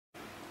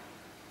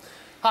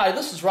Hi,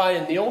 this is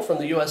Ryan Neal from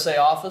the USA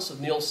office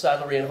of Neal's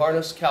Saddlery and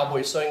Harness,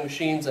 Cowboy Sewing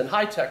Machines, and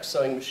High-Tech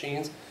Sewing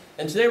Machines.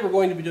 And today we're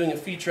going to be doing a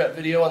featurette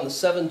video on the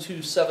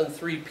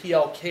 7273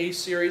 PLK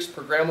series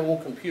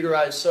programmable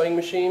computerized sewing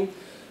machine.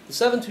 The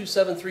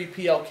 7273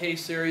 PLK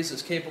series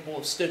is capable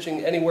of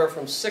stitching anywhere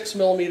from 6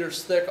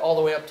 millimeters thick all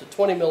the way up to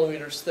 20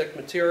 millimeters thick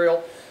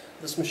material.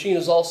 This machine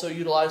is also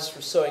utilized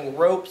for sewing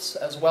ropes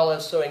as well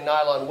as sewing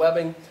nylon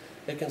webbing.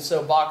 It can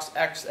sew box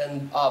X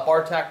and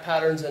bartack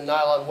patterns in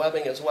nylon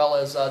webbing as well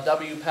as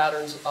W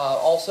patterns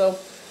also.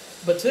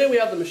 But today we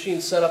have the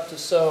machine set up to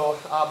sew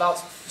about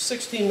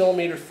 16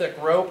 millimeter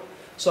thick rope.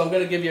 So I'm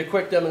going to give you a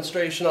quick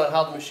demonstration on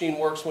how the machine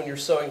works when you're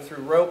sewing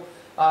through rope.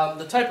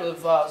 The type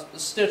of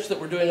stitch that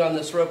we're doing on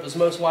this rope is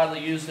most widely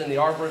used in the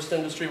arborist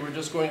industry. We're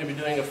just going to be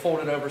doing a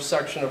folded over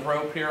section of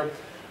rope here.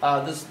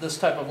 This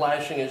type of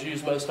lashing is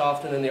used most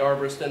often in the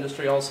arborist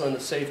industry, also in the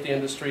safety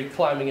industry,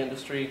 climbing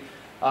industry,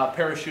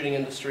 parachuting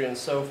industry, and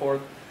so forth.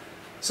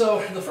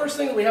 So the first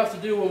thing that we have to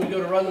do when we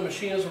go to run the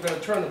machine is we're going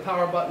to turn the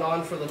power button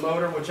on for the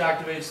motor, which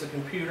activates the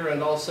computer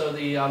and also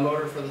the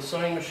motor for the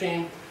sewing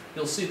machine.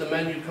 You'll see the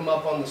menu come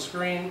up on the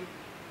screen.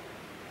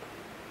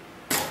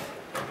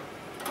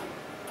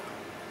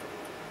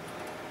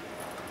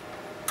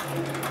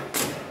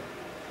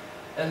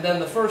 And then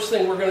the first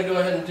thing we're going to go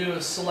ahead and do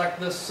is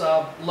select this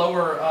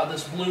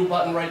this blue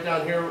button right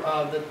down here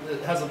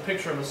that has a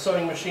picture of a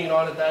sewing machine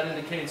on it. That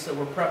indicates that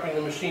we're prepping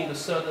the machine to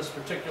sew this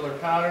particular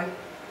pattern.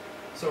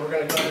 So we're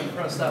going to go ahead and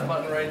press that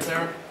button right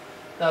there.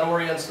 That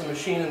orients the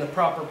machine in the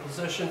proper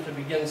position to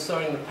begin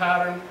sewing the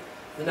pattern.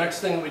 The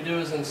next thing we do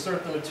is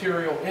insert the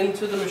material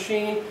into the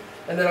machine,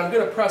 and then I'm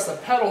going to press a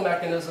pedal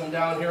mechanism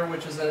down here,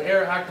 which is an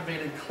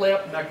air-activated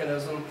clamp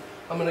mechanism.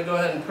 I'm going to go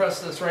ahead and press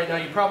this right now.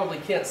 You probably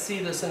can't see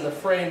this in the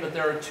frame, but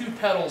there are two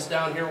pedals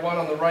down here, one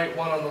on the right,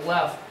 one on the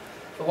left.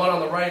 The one on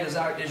the right is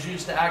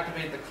used to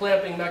activate the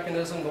clamping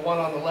mechanism. The one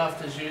on the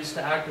left is used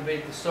to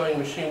activate the sewing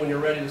machine when you're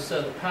ready to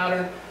sew the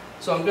pattern.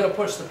 So I'm going to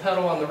push the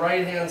pedal on the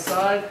right-hand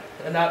side,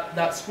 and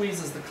that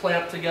squeezes the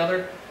clamp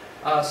together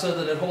so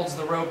that it holds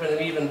the rope in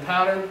an even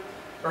pattern,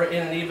 or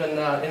in an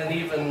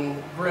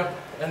even grip.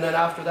 And then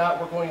after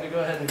that, we're going to go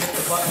ahead and hit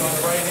the button on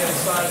the right-hand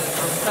side and the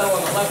pedal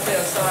on the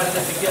left-hand side, and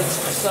it begins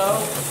to sew.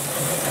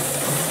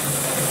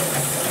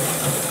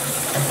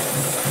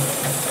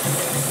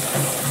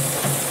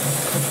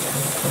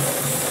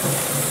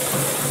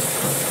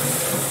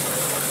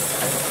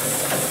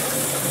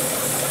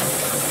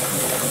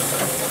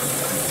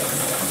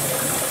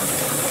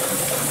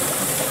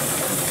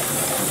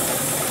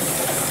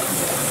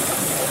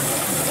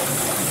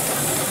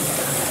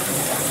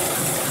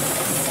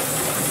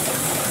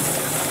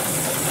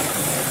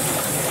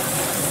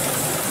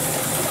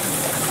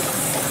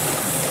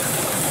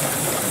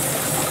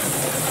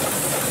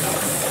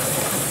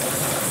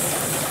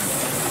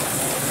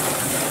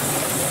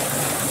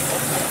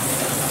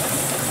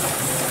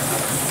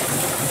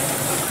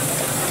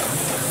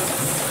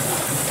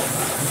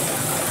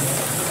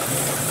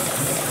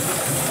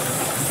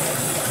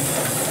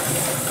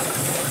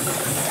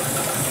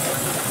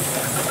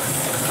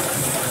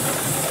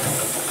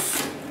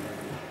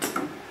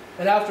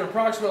 And after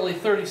approximately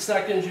 30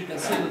 seconds, you can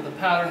see that the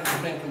pattern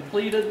has been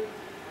completed.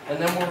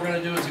 And then what we're going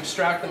to do is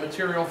extract the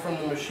material from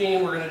the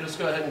machine. We're going to just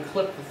go ahead and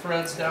clip the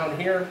threads down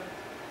here,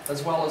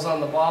 as well as on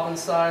the bobbin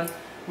side.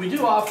 We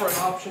do offer an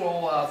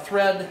optional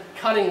thread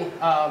cutting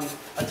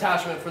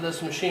attachment for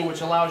this machine, which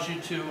allows you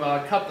to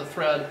cut the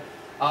thread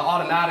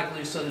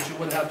automatically so that you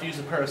wouldn't have to use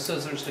a pair of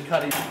scissors to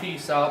cut each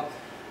piece out.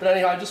 But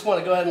anyhow, I just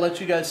want to go ahead and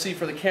let you guys see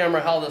for the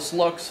camera how this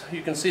looks.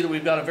 You can see that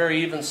we've got a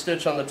very even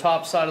stitch on the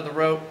top side of the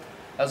rope,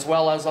 as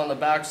well as on the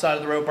back side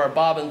of the rope. Our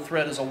bobbin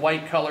thread is a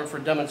white color for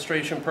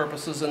demonstration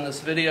purposes in this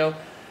video,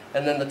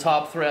 and then the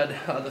top thread,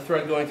 the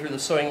thread going through the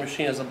sewing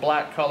machine, is a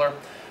black color.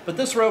 But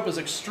this rope is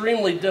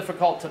extremely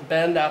difficult to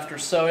bend after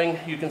sewing.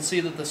 You can see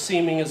that the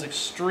seaming is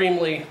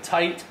extremely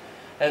tight,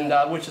 and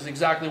which is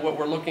exactly what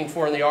we're looking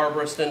for in the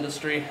arborist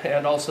industry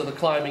and also the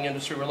climbing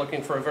industry. We're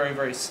looking for a very,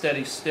 very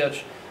steady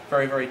stitch,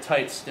 very, very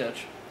tight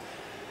stitch.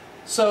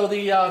 So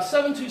the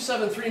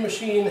 7273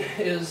 machine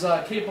is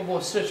capable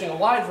of stitching a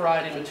wide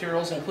variety of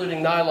materials,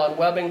 including nylon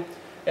webbing,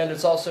 and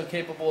it's also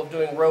capable of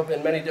doing rope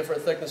in many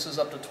different thicknesses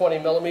up to 20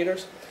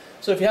 millimeters.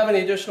 So if you have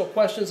any additional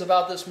questions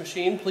about this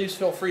machine, please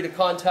feel free to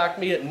contact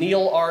me at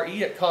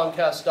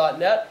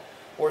neilre@comcast.net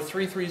or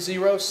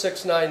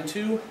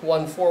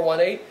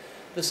 330-692-1418.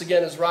 This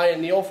again is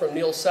Ryan Neal from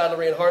Neal's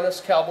Saddlery and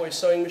Harness, Cowboy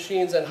Sewing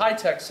Machines, and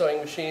High-Tech Sewing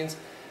Machines,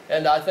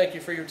 and I thank you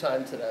for your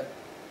time today.